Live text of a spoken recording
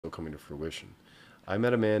coming to fruition. I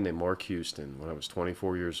met a man named Mark Houston when I was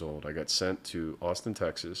 24 years old. I got sent to Austin,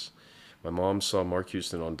 Texas. My mom saw Mark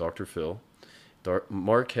Houston on Dr. Phil.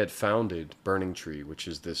 Mark had founded Burning Tree, which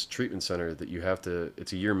is this treatment center that you have to,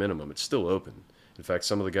 it's a year minimum. It's still open. In fact,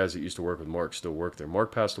 some of the guys that used to work with Mark still work there.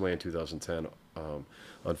 Mark passed away in 2010,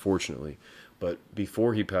 unfortunately. But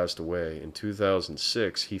before he passed away, in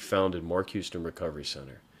 2006, he founded Mark Houston Recovery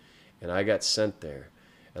Center. And I got sent there.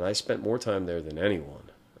 And I spent more time there than anyone.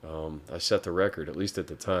 I set the record, at least at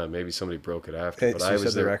the time. Maybe somebody broke it after, Okay, but so I you was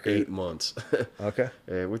set the there record. 8 months. Okay.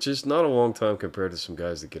 Which is not a long time compared to some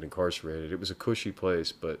guys that get incarcerated. It was a cushy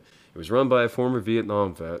place, but it was run by a former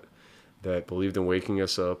Vietnam vet that believed in waking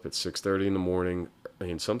us up at 6:30 in the morning,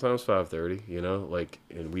 and sometimes 5:30,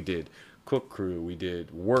 and we did cook crew, we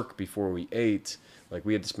did work before we ate. Like,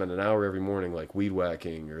 we had to spend an hour every morning, like, weed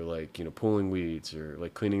whacking, or pulling weeds, or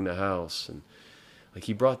like cleaning the house. And like,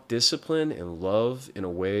 he brought discipline and love in a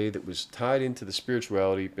way that was tied into the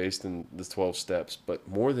spirituality based in the 12 steps. But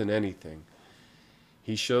more than anything,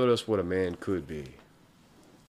 he showed us what a man could be.